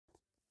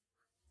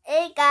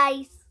Hey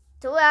guys,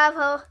 to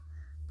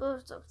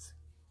Boozles.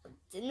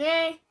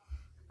 Today,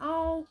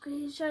 I'm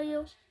going to show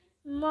you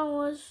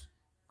Mama's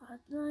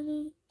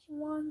Atlantic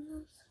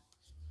Wonders.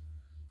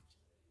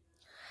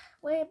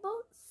 We're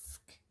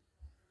books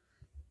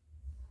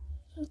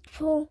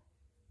for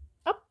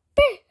a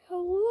bit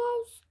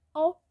lots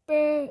of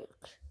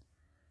books.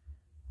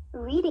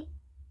 Reading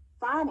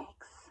phonics.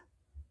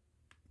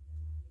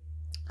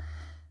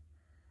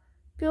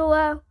 Go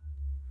out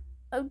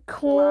a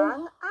cool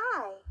Long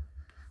I.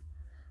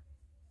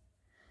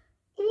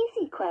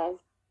 Easy quiz.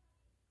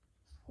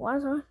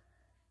 what's on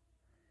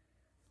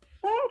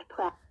Word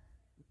play.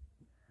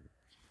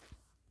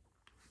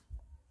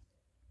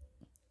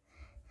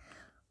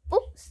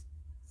 oops,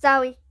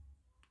 sorry.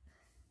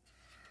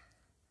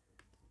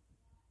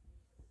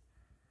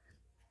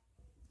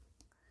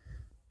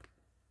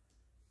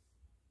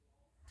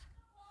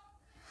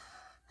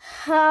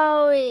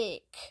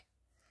 Hurry.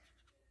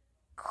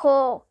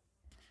 Cool.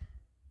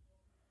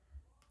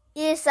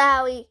 Yes,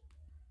 sorry.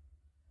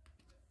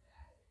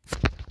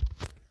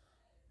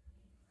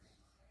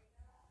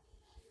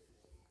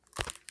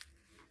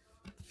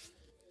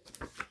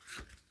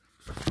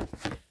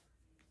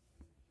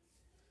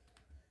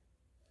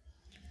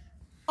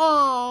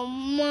 Oh,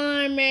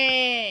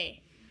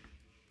 mommy.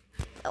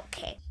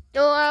 Okay.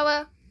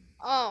 Dora.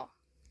 Oh.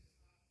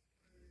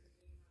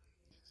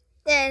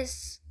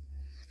 There's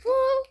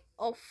full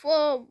of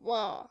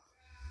football.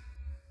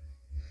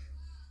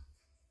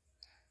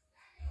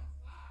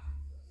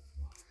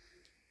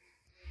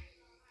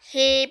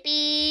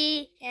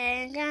 Happy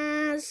and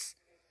guys.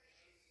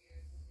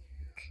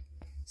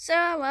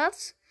 So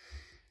what?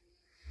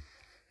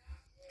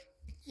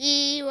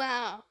 He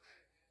will.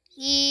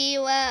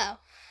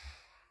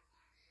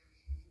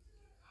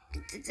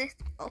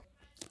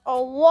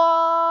 A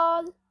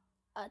one,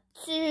 a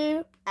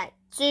two, a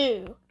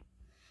two.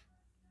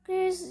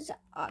 This is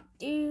a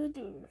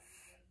do.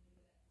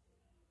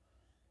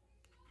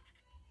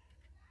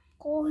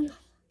 Go on.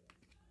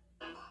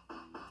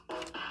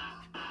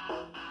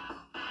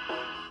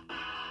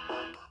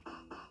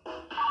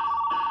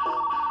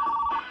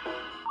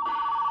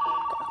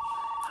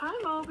 Hi,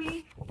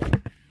 Moby.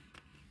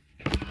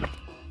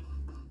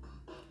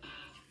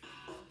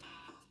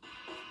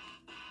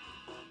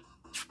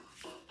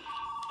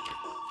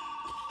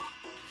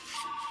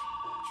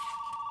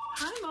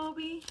 Hi,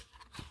 Moby.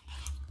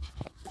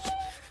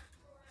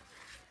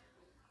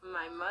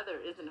 My mother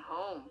isn't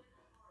home.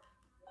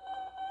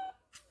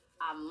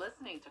 I'm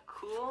listening to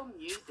cool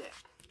music.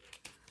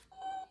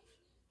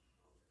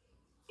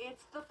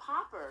 It's the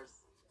Poppers.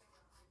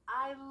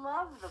 I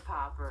love the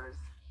Poppers.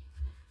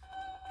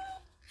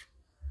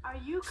 Are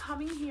you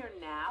coming here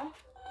now?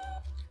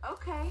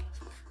 Okay.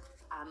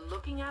 I'm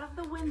looking out of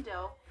the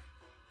window.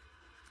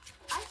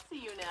 I see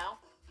you now.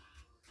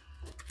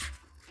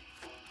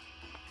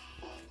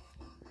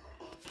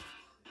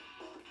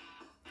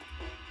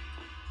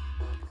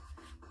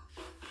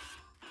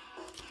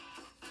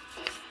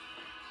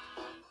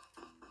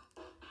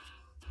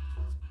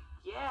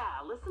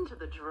 Yeah, listen to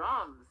the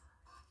drums.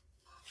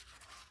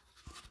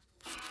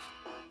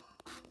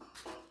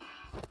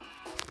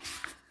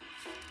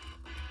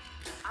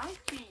 I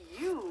see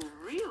you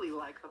really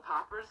like the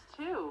Poppers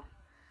too.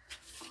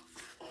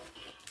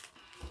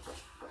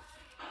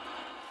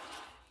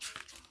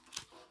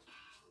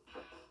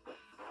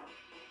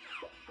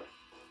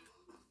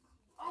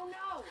 Oh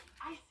no,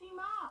 I see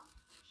Mom.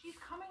 She's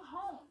coming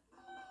home.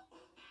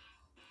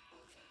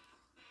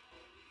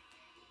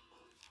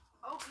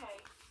 Okay,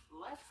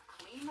 let's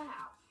clean the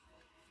house.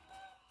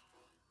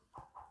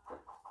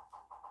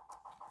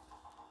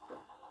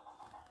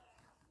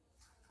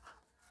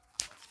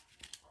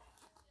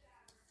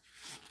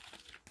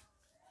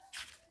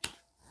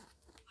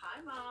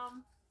 Hi,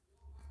 Mom.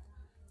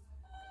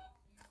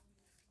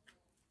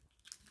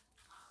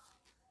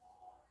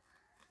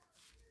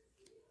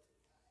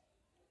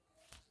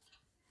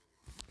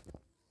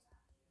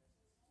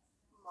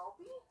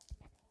 Moby?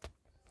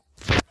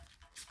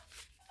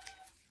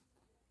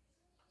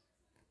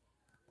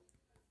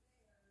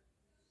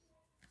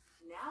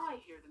 Now I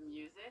hear the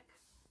music.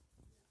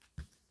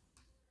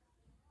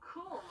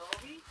 Cool,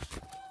 Moby.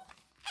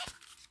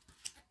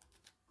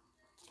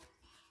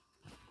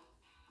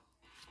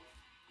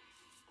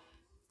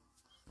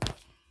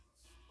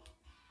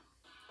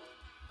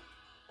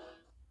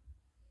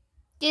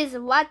 Just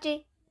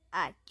watching.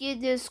 I do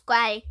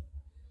subscribe.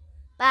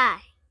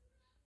 Bye.